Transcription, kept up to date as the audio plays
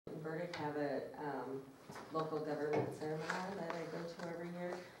converted, have a local government seminar that I go to every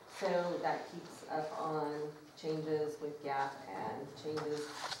year. So that keeps up on changes with GAAP and changes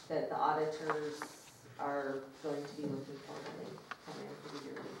that the auditors are going to be looking for when they come in for the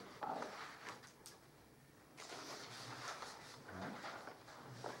yearly audit.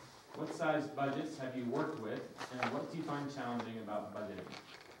 What size budgets have you worked with, and what do you find challenging about budgeting?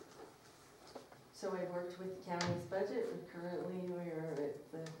 So I worked with the county's budget, and currently we are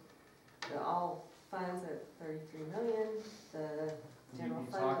at the all funds at 33 million, the general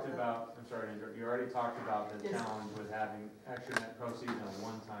You fund. talked about, I'm sorry to interrupt, you already talked about the Yes. challenge with having extra net proceeds on a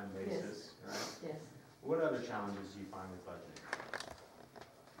one-time basis, right? Yes. What other challenges do you find with budgeting?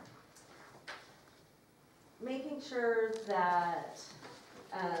 Making sure that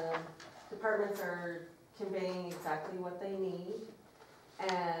departments are conveying exactly what they need,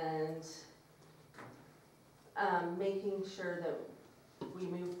 and making sure that we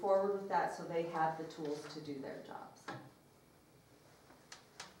move forward with that so they have the tools to do their jobs.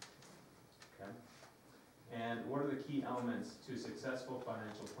 Okay. And what are the key elements to successful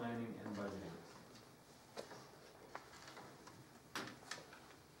financial planning and budgeting?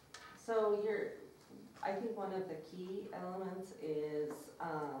 So I think one of the key elements is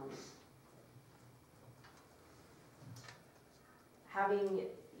having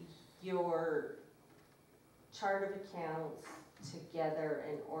your chart of accounts together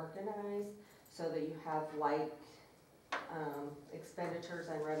and organized so that you have expenditures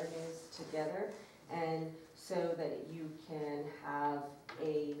and revenues together, and so that you can have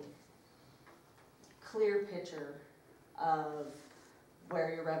a clear picture of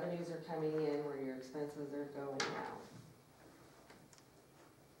where your revenues are coming in, where your expenses are going out.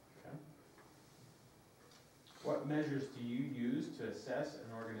 Okay. What measures do you use to assess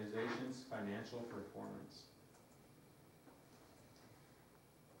an organization's financial performance?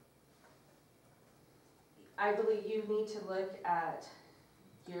 I believe you need to look at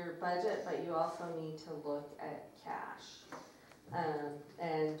your budget, but you also need to look at cash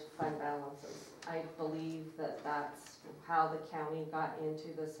and fund balances. I believe that that's how the county got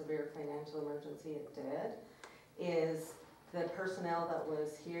into the severe financial emergency it did, is the personnel that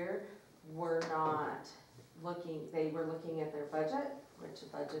was here were not looking, they were looking at their budget, which a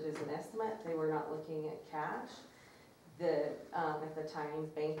budget is an estimate. They were not looking at cash. At the time,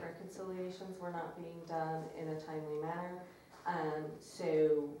 bank reconciliations were not being done in a timely manner.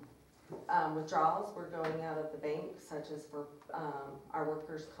 So withdrawals were going out of the bank, such as for our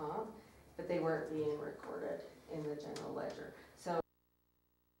workers' comp, but they weren't being recorded in the general ledger. So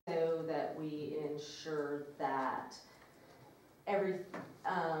that we ensure that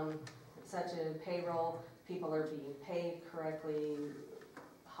such in payroll, people are being paid correctly,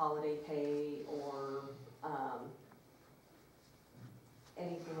 holiday pay or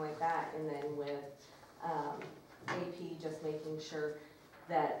anything like that. And then with AP, just making sure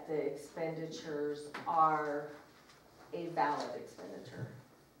that the expenditures are a valid expenditure.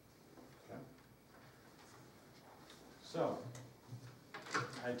 Okay. So,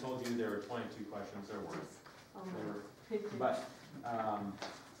 I told you there were 22 questions. There weren't. But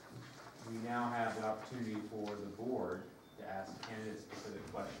we now have the opportunity for the board to ask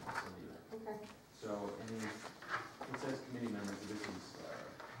candidate-specific questions. Okay. So, it says committee members, but this is,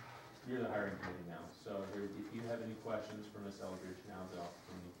 you're the hiring committee now. So, if you have any questions for Ms. Eldridge, now's the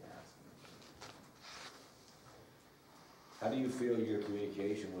opportunity to ask them. How do you feel your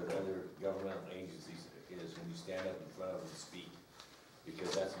communication with other governmental agencies is when you stand up in front of them and speak?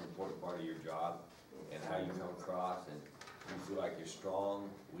 Because that's an important part of your job, and how you come across, and you feel like you're strong,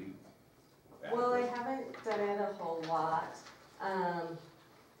 weak. Well, I haven't done it a whole lot.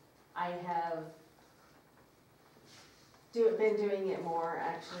 I have been doing it more.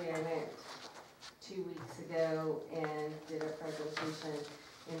 Actually, I went 2 weeks ago and did a presentation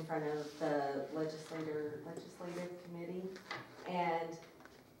in front of the legislative committee, and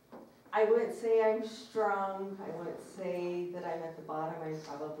I wouldn't say I'm strong. I wouldn't say that I'm at the bottom. I'm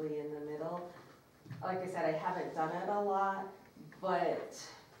probably in the middle. Like I said, I haven't done it a lot, but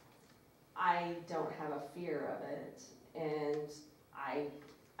I don't have a fear of it, and I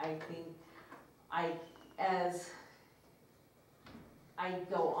think as I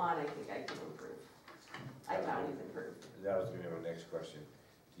go on, I think I can improve. I've always improved. That was gonna be my next question.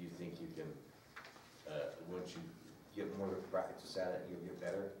 Do you think you can, once you get more practice at it, you'll get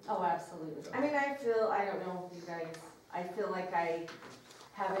better? Oh, absolutely. I mean, I don't know if you guys, I feel like I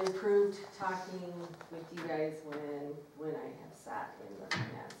have improved talking with you guys when I have sat in the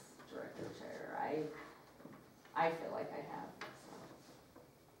finance director chair. I feel like I have, so.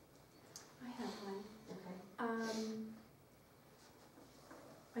 I have one. Okay.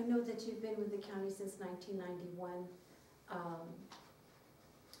 I know that you've been with the county since 1991.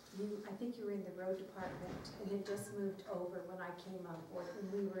 I think you were in the road department and had just moved over when I came on board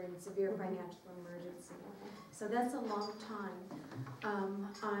and we were in severe financial emergency. So that's a long time.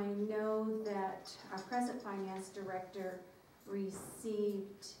 I know that our present finance director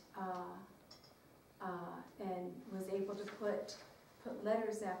received and was able to put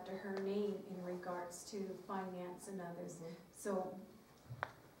letters after her name in regards to finance and others. So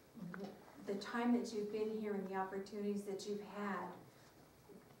the time that you've been here and the opportunities that you've had,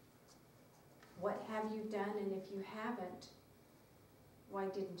 what have you done, and if you haven't, why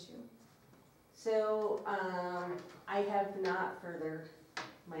didn't you? So, I have not furthered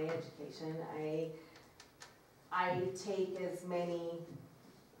my education. I take as many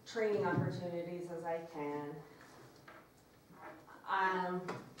training opportunities as I can.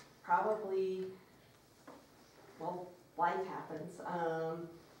 Probably, well, life happens.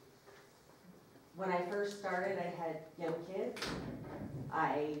 When I first started, I had young kids.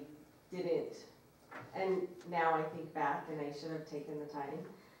 I didn't, and now I think back and I should have taken the time.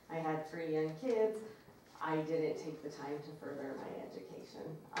 I had 3 young kids. I didn't take the time to further my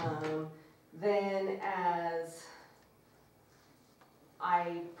education. Then as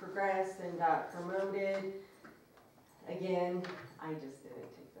I progressed and got promoted, again, I just didn't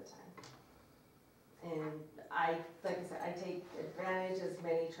take the time. And like I said, I take advantage as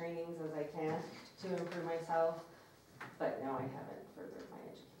many trainings as I can to improve myself, but no, I haven't furthered my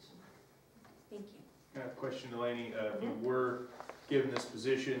education. Thank you. I have a question, Delaney. If you were given this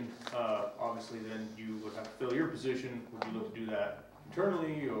position, obviously then you would have to fill your position. Would you look to do that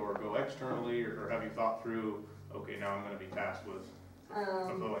internally or go externally, or have you thought through, okay, now I'm going to be tasked with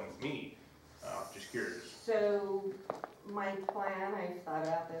fulfilling me? Just curious. So my plan, I've thought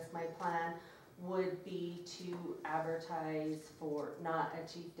about this, my plan would be to advertise for not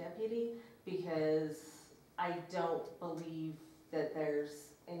a chief deputy, because I don't believe that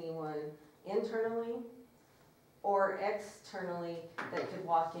there's anyone internally or externally that could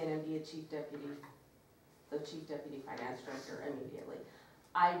walk in and be a chief deputy, the chief deputy finance director immediately.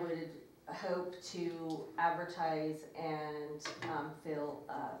 I would hope to advertise and fill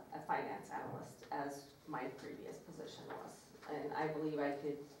a finance analyst as my previous position was. And I believe I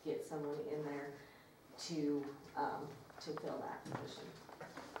could get someone in there to fill that position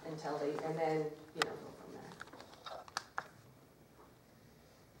until they, and then, you know, go from there.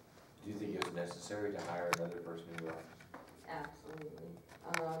 Do you think it was necessary to hire another person in your office? Absolutely.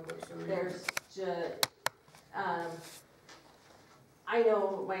 What's the reason? There's just, I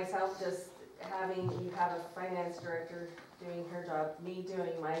know myself, just you have a finance director doing her job, me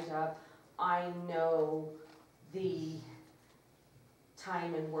doing my job, I know the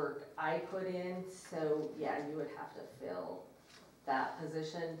time and work I put in, so yeah, you would have to fill that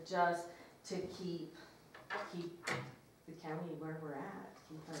position just to keep the county where we're at,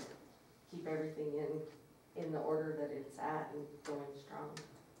 keep everything in the order that it's at and going strong.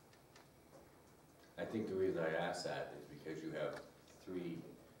 I think the reason I ask that is because you have 3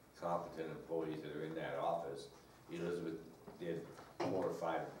 competent employees that are in that office. Elizabeth did 4 or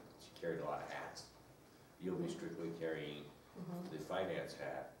 5, she carried a lot of hats. You'll be strictly carrying the finance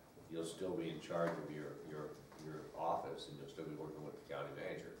hat. You'll still be in charge of your office, and you'll still be working with the county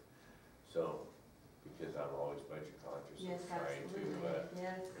manager. So, because I'm always budget conscious, Yes, trying absolutely. to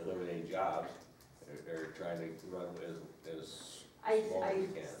Yes. eliminate jobs, or trying to run as I small as you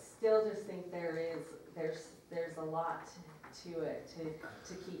can. still just think there's a lot to it,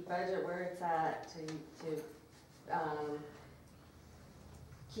 to keep budget where it's at, to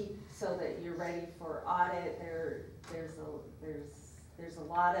keep so that you're ready for audit. There's a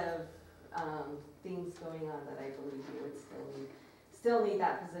lot of things going on that I believe you would still need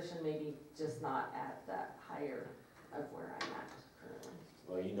that position, maybe just not at that higher of where I'm at currently.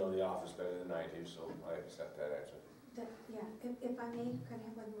 Well, you know the office better than I do, so I accept that answer. Yeah, if I may, can I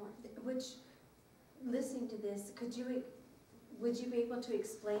have one more? Listening to this, would you be able to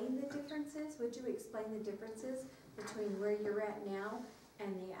explain the differences? Would you explain the differences between where you're at now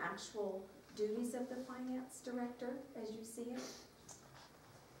and the actual duties of the finance director as you see it?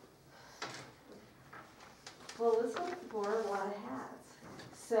 Well, this one wore a lot of hats.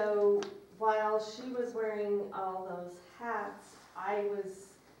 So while she was wearing all those hats, I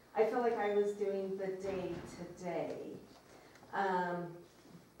feel like I was doing the day-to-day.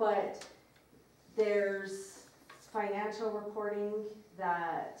 But there's financial reporting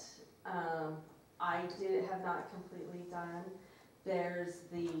that I have not completely done. There's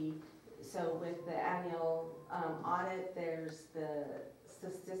so with the annual audit, there's the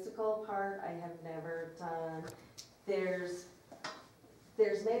statistical part I have never done. There's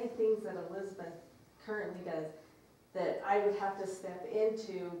there's many things that Elizabeth currently does that I would have to step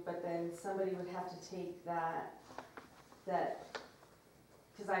into, but then somebody would have to take that,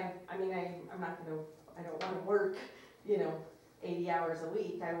 cause I'm not gonna, I don't wanna work, 80 hours a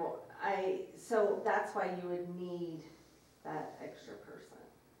week, so that's why you would need that extra person,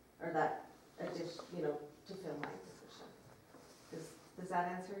 or that addition, to fill my position. Does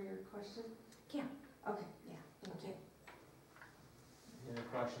that answer your question? Yeah. Okay. Yeah, thank you. Any other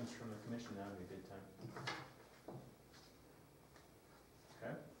questions from the commission? Now would be a good time.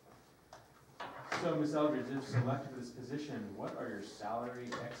 Okay. So, Ms. Eldridge, if selected for this position, what are your salary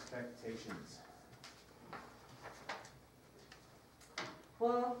expectations?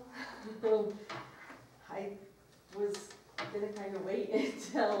 Well, I was gonna kind of wait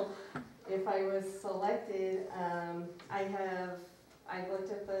until if I was selected. I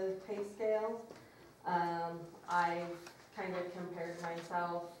looked at the pay scale. I've kind of compared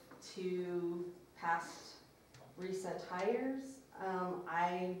myself to past recent hires.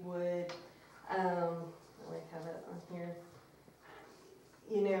 I would, I have it on here.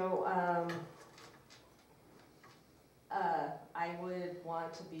 I would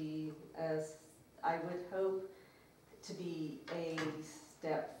want to be I would hope to be a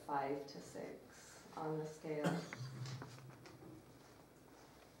step 5 to 6 on the scale.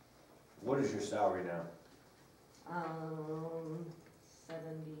 What is your salary now?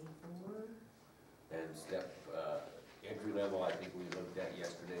 74. And step, entry level, I think we looked at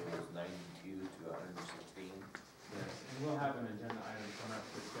yesterday, was 92 to 116. Yes, and we'll have an agenda item come up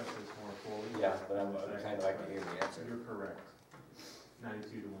to discuss this more fully. Yeah, but I'd kind of like to hear the answer. You're correct.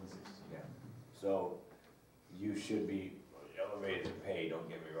 92 to 116. Yeah, so you should be elevated in pay, don't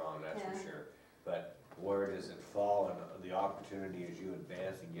get me wrong, that's for Yeah. sure. But where does it fall, and the opportunity as you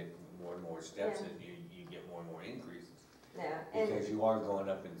advance and get more and more steps Yeah. in, you get more and more increases. Yeah, and Because you are going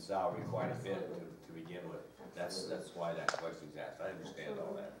up in salary quite a bit Absolutely. to begin with. Absolutely. That's why that question's asked, I understand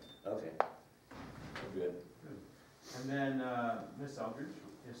all that. Okay, good. And then, Ms. Eldridge,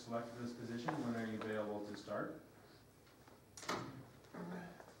 if selected for this position, when are you available to start?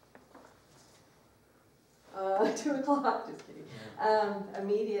 2 o'clock, just kidding.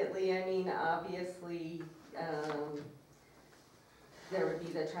 Immediately, obviously, there would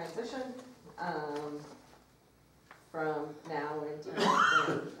be the transition, from now until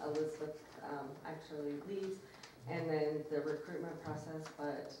when Elizabeth, actually leaves, and then the recruitment process,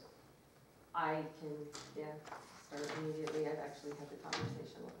 but I can, start immediately. I've actually had the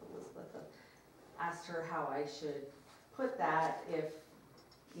conversation with Elizabeth, asked her how I should put that, if,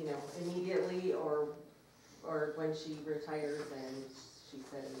 immediately or when she retires, and she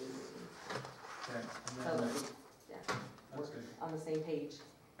said immediately. Okay, So and then, that that's good. we're on the same page.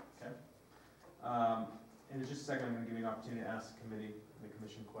 In just a second, I'm gonna give you an opportunity to ask the committee, the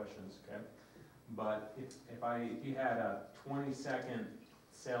commission questions, okay? But if you had a 20-second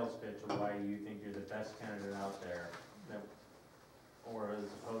sales pitch of why you think you're the best candidate out there, or as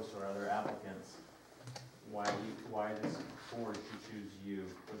opposed to our other applicants, why this board should choose you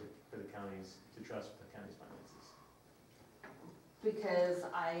for the counties, to trust the county's finances? Because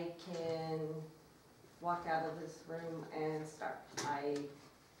I can walk out of this room and start.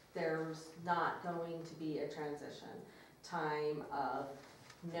 There's not going to be a transition time of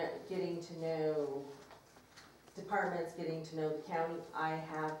getting to know departments, getting to know the county. I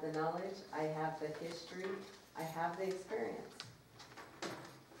have the knowledge, I have the history, I have the experience. Do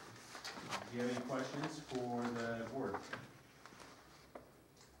you have any questions for the board?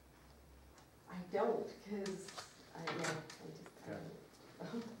 I don't, because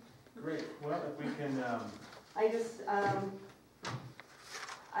Great, well, if we can, I guess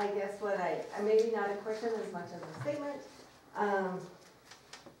maybe not a question as much as a statement.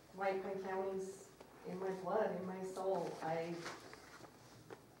 White Pine County's in my blood, in my soul.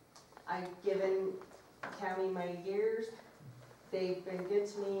 I've given county my years. They've been good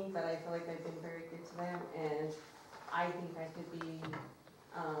to me, but I feel like I've been very good to them, and I think I could be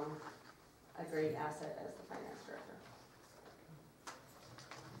a great asset as the finance director.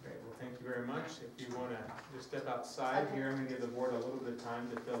 great, well, thank you very much. If you wanna just step outside Okay. here, I'm gonna give the board a little bit of time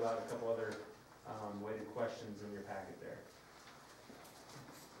to fill out a couple other weighted questions in your packet there.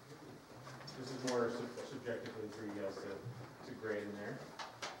 This is more subjectively for you guys to grade in there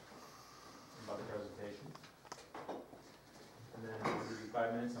about the presentation. And then we'll give you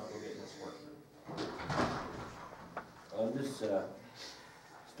 5 minutes and I'll go get this work. On this,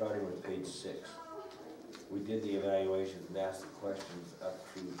 starting with page 6, we did the evaluations and asked the questions up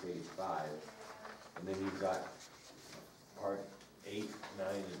to page 5, and then you've got part 8, 9,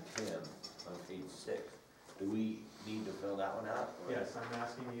 and 10 on page 6. Do we need to fill that one out? or- Yes, I'm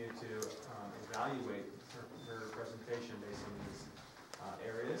asking you to evaluate her presentation based on these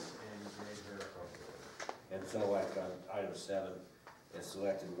areas and grade her appropriately. And so like on item 7, it's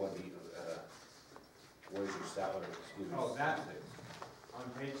selected what the, where's your salary, excuse me? Oh, that- On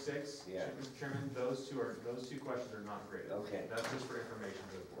page 6, Yeah. Mr. Chairman, those two questions are not graded. Okay. That's just for information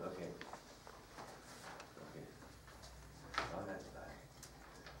to the board. Okay. Okay. All right.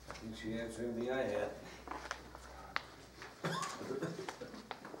 I think she answered everything I had.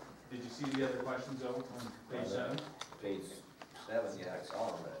 Did you see the other questions, though, on page 7? Page 7, yeah, I saw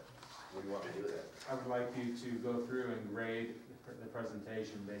them, but what do you want me to do with that? I would like you to go through and grade the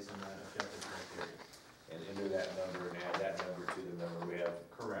presentation based on that objective criteria. And enter that number and add that number to the number we have?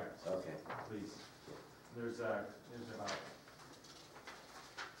 Correct. Okay. Please. There's about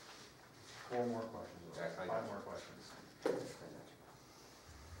 4 more questions, or I 5 got more questions.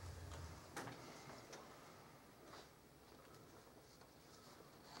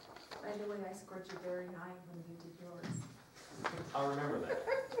 By the way, I scored you very high when you did yours. I'll remember that.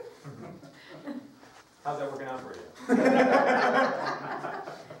 How's that working out for you?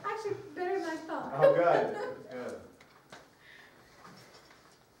 Actually, better than I thought. Oh, good, good.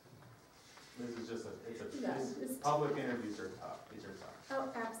 This is just Yeah, it's- public interviews are tough, these are tough. Oh,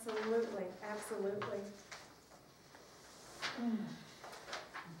 absolutely, absolutely.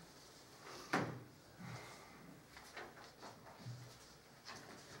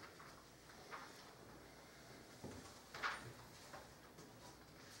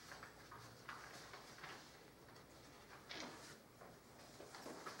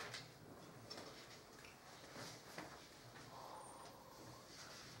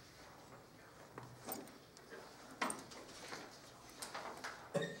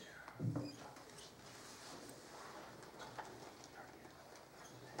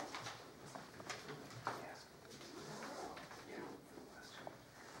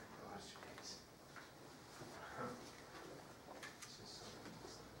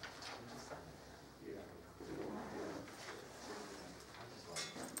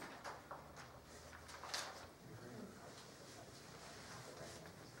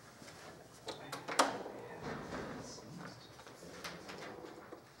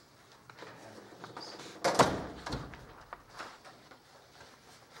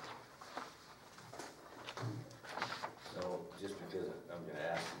 So, just because I'm gonna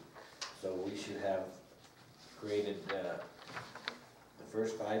ask you, so we should have created, the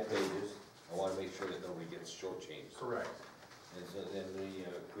first 5 pages, I wanna make sure that nobody gets shortchanged. Correct. And so then we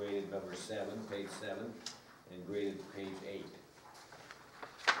graded number 7, page 7, and graded page 8.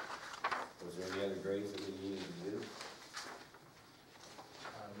 Was there any other grades that we needed to do?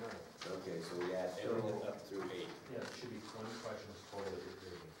 No. Okay, so we add everything up through 8. Yeah, it should be 20 questions total that you're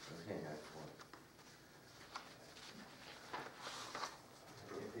grading. Okay, that's one.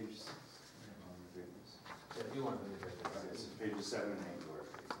 Yeah, you want them to grade this. Pages 7 and 8 were.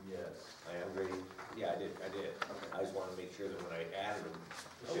 Yes. I am grading, yeah, I did. I just wanna make sure that when I added them.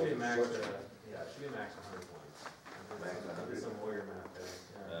 It should be a max, yeah, it should be a max of 100 points. Max of 100. Some lawyer math there,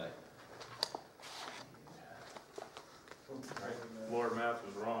 yeah. Right? Lord Math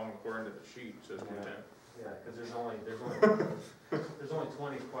was wrong according to the sheet, says 110. Yeah, because there's only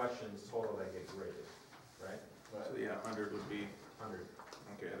 20 questions total that get graded, right? So yeah, 100 would be, 100,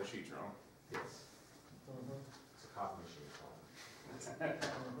 okay, the sheet's wrong. yes. It's a copy machine problem.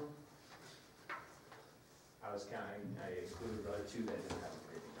 I was counting, I included the other 2 that didn't have a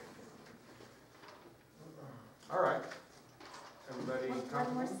grading. All right. Everybody One more,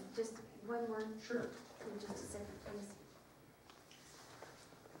 comfortable? just one more, Sure. in just a second, please.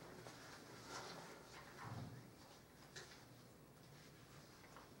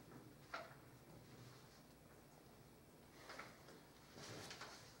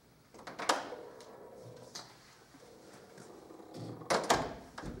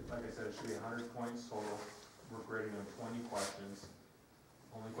 Like I said, it should be 100 points total. We're grading on 20 questions.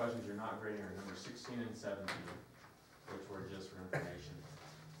 Only questions you're not grading are number 16 and 17, which were just for information.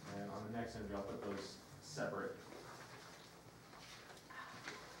 And on the next interview, I'll put those separate.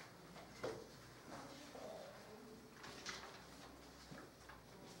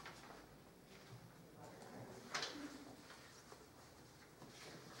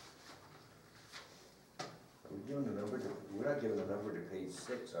 We're not giving the number to page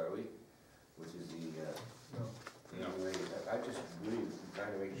 6, are we? Which is the, No. I just really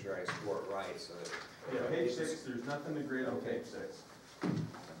trying to make sure I score it right, so that. Yeah, page 6, there's nothing to grade on page 6. I'm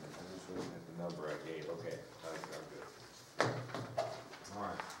just looking at the number I gave, okay, I'm good. All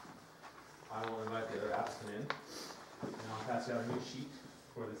right. I will invite the other applicant in, and I'll pass out a new sheet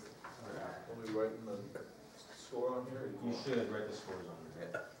for this other applicant. Are we writing the score on should write the scores on there.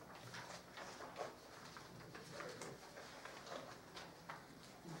 Yeah.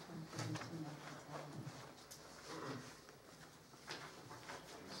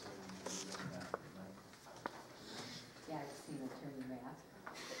 Yeah, I've seen it turn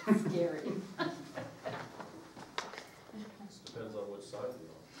math. Scary. Depends on which side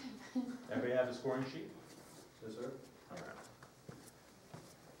you're on. Everybody have a scoring sheet? Yes, sir. All right.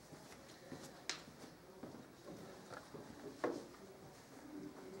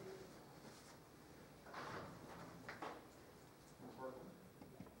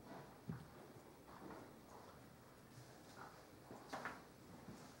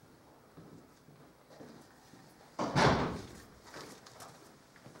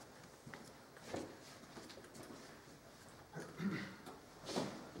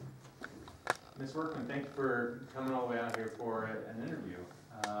 Ms. Workman, thank you for coming all the way out here for an interview.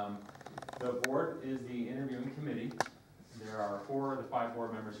 The board is the interviewing committee. There are 4 of the 5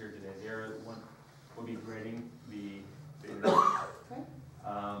 board members here today. They're the one will be grading the interview. Okay.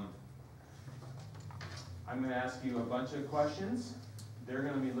 I'm going to ask you a bunch of questions. They're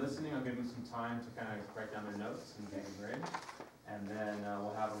going to be listening. I'll give them some time to kind of write down their notes and give a grade. And then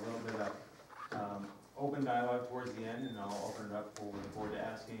we'll have a little bit of open dialogue towards the end, and I'll open it up for the board to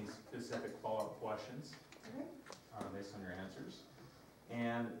ask any specific follow-up questions based on your answers.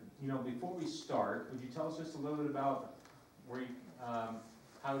 And, you know, before we start, would you tell us just a little bit about where you,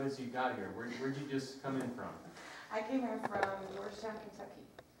 how it is you got here? Where'd you just come in from? I came here from Georgetown, Kentucky.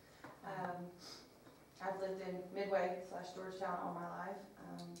 I've lived in Midway/Georgetown all my life.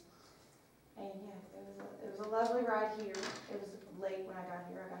 And yeah, it was a lovely ride here. It was late when I got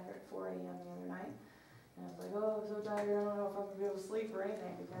here. I got here at 4 a.m. the other night. And I was like, oh, I'm so tired. I don't know if I'm going to be able to sleep or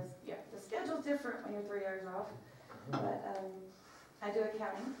anything because, yeah, the schedule's different when you're 3 hours off. But I do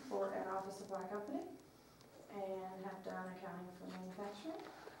accounting for an office supply company and have done accounting for manufacturing.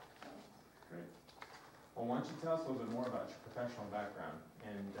 Great. Well, why don't you tell us a little bit more about your professional background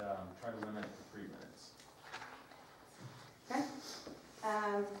and try to limit it to 3 minutes. Okay.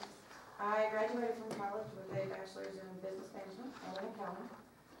 I graduated from college with a bachelor's in business management and in accounting.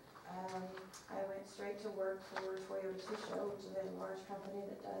 I went straight to work for Toyota Tsusho, which is a large company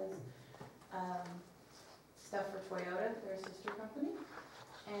that does stuff for Toyota, their sister company.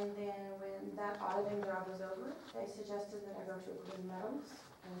 And then when that auditing job was over, they suggested that I go to Green Metals,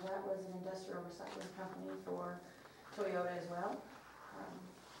 and that was an industrial recycling company for Toyota as well.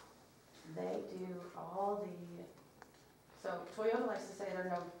 They do all the, so Toyota likes to say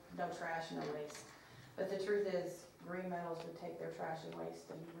there are no trash, no waste. But the truth is, Green Metals would take their trash and waste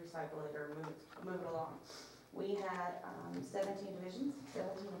and recycle it or move it along. We had 17 divisions,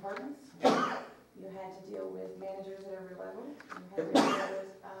 17 departments. You had to deal with managers at every level. You had to deal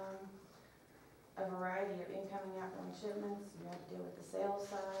with a variety of incoming, outgoing shipments. You had to deal with the sales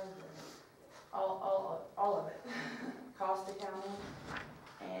side, all of it, cost accounting.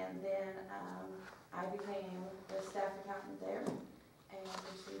 And then I became the staff accountant there and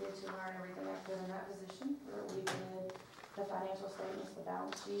proceeded to learn everything I could in that position, where we did the financial statements, the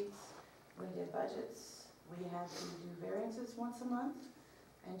balance sheets, we did budgets, we had to do variances once a month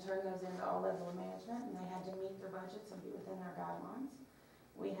and turn those into all level of management, and they had to meet their budgets and be within their guidelines.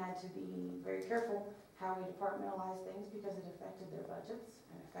 We had to be very careful how we departmentalized things because it affected their budgets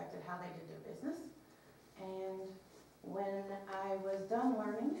and affected how they did their business. And when I was done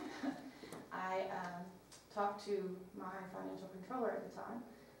learning, I talked to my financial controller at the time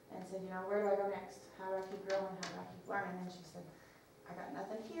and said, you know, where do I go next? How do I keep growing? How do I keep learning? And she said, I got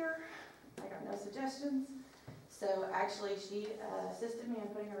nothing here. I got no suggestions. So actually she assisted me in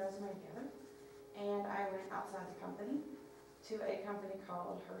putting a resume together, and I went outside the company to a company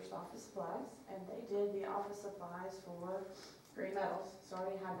called Hearst Office Supplies, and they did the office supplies for Green Metals. So I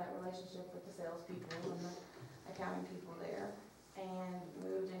already had that relationship with the salespeople and the accounting people there, and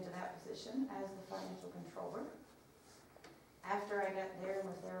moved into that position as the financial controller. After I got there and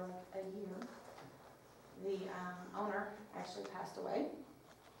was there like a year, the owner actually passed away,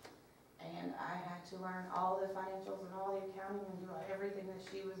 and I had to learn all the financials and all the accounting and do everything that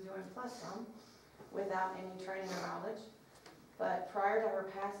she was doing plus some without any training or knowledge. But prior to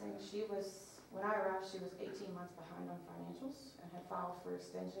her passing, when I arrived, she was 18 months behind on financials and had filed for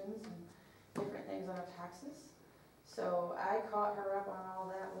extensions and different things on her taxes. So I caught her up on all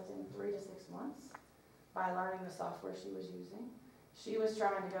that within 3 to 6 months by learning the software she was using. She was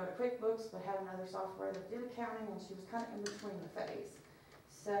trying to go to QuickBooks but had another software that did accounting, and she was kind of in between the phase.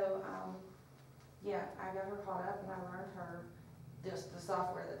 So yeah, I got her caught up and I learned her just the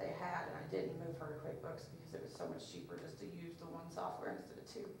software that they had, and I didn't move her to QuickBooks because it was so much cheaper just to use the one software instead of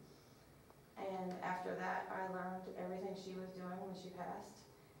 2. And after that, I learned everything she was doing when she passed.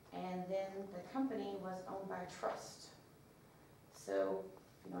 And then the company was owned by a trust. So,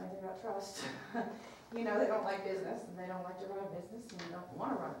 if you know anything about trust, you know they don't like business, and they don't like to run a business, and they don't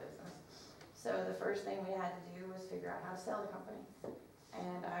want to run a business. So the first thing we had to do was figure out how to sell the company.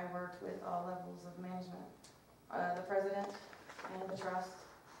 And I worked with all levels of management, the president and the trust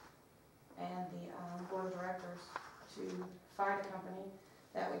and the board of directors, to find a company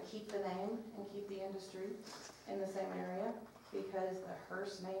that would keep the name and keep the industry in the same area, because the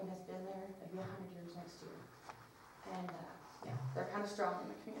Hearst name has been there, it'll be 100 years next year. And yeah, they're kind of strong in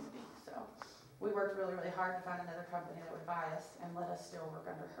the community. So we worked really, really hard to find another company that would buy us and let us still work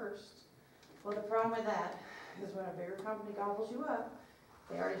under Hearst. Well, the problem with that is when a bigger company gobbles you up,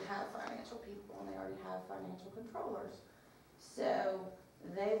 they already have financial people and they already have financial controllers. So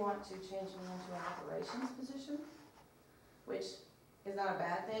they want to change me into an operations position, which is not a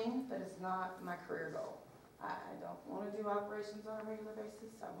bad thing, but it's not my career goal. I don't want to do operations on a regular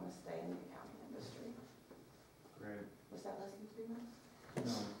basis. I want to stay in the accounting industry. Great. Was that less than 2 minutes?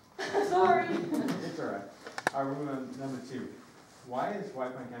 No, Sorry. it's all right. All right, we're moving on to number 2. Why is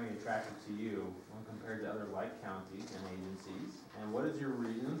White Pine County attractive to you when compared to other like counties and agencies? And what is your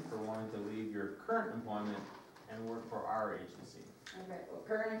reason for wanting to leave your current employment and work for our agency? Okay, well,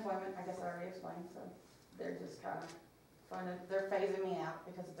 current employment, I guess I already explained, so they're just kind of they're phasing me out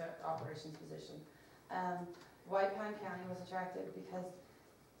because of the operations position. White Pine County was attractive because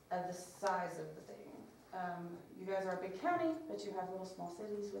of the size of the thing. You guys are a big county, but you have little small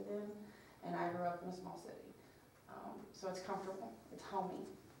cities within, and I grew up in a small city. So it's comfortable, it's homey.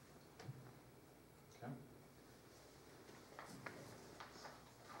 Okay.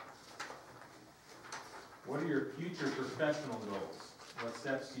 What are your future professional goals? What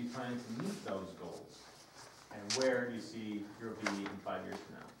steps do you plan to meet those goals? And where do you see you'll be in 5 years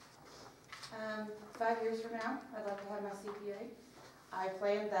from now? 5 years from now, I'd like to have my CPA. I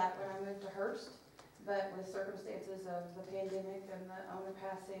planned that when I moved to Hearst, but with circumstances of the pandemic and the owner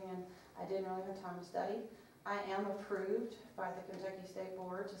passing, and I didn't really have time to study. I am approved by the Kentucky State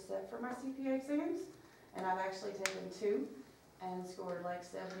Board to sit for my CPA exams, and I've actually taken 2 and scored like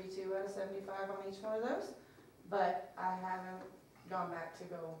 72 out of 75 on each one of those, but I haven't gone back to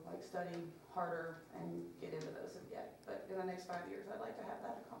go like study harder and get into those yet. But in the next 5 years, I'd like to have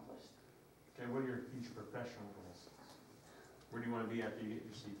that accomplished. Okay, what are your future professional goals? Where do you want to be after you get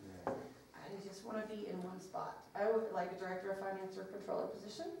your CPA? I just want to be in one spot. I would like a director of finance or controller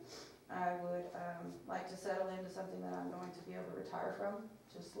position. I would like to settle into something that I'm going to be able to retire from,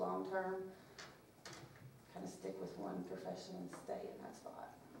 just long term, kind of stick with one profession and stay in that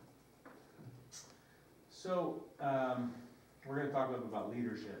spot. So, we're going to talk a little bit about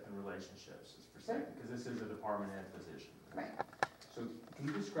leadership and relationships just for a second, because this is a department head position. Right. So, can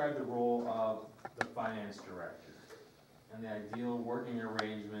you describe the role of the finance director and the ideal working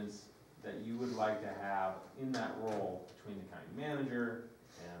arrangements that you would like to have in that role between the county manager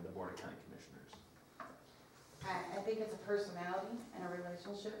and the Board of County Commissioners? I think it's a personality and a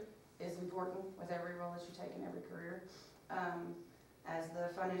relationship is important with every role that you take in every career. As the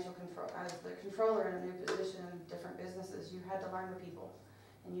controller in a new position in different businesses, you had to learn the people,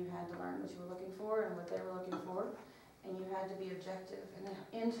 and you had to learn what you were looking for and what they were looking for, and you had to be objective and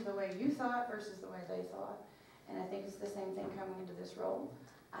into the way you thought versus the way they thought. And I think it's the same thing coming into this role.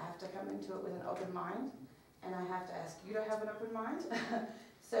 I have to come into it with an open mind, and I have to ask you to have an open mind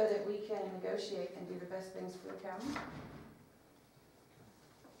so that we can negotiate and do the best things for the county.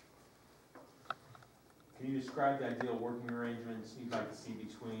 Can you describe the ideal working arrangements you'd like to see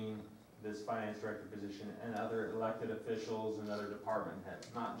between this finance director position and other elected officials and other department heads?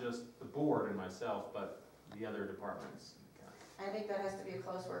 Not just the board and myself, but the other departments. I think that has to be a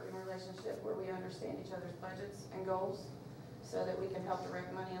close working relationship where we understand each other's budgets and goals so that we can help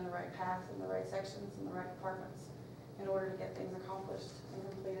direct money on the right path in the right sections and the right departments in order to get things accomplished and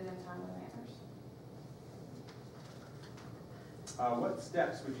completed in timely manners. What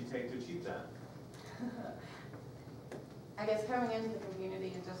steps would you take to achieve that? I guess coming into the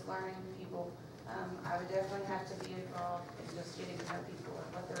community and just learning people, I would definitely have to be involved in just getting to know people and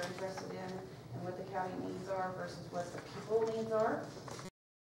what they're interested in and what the county needs are versus what the people needs are.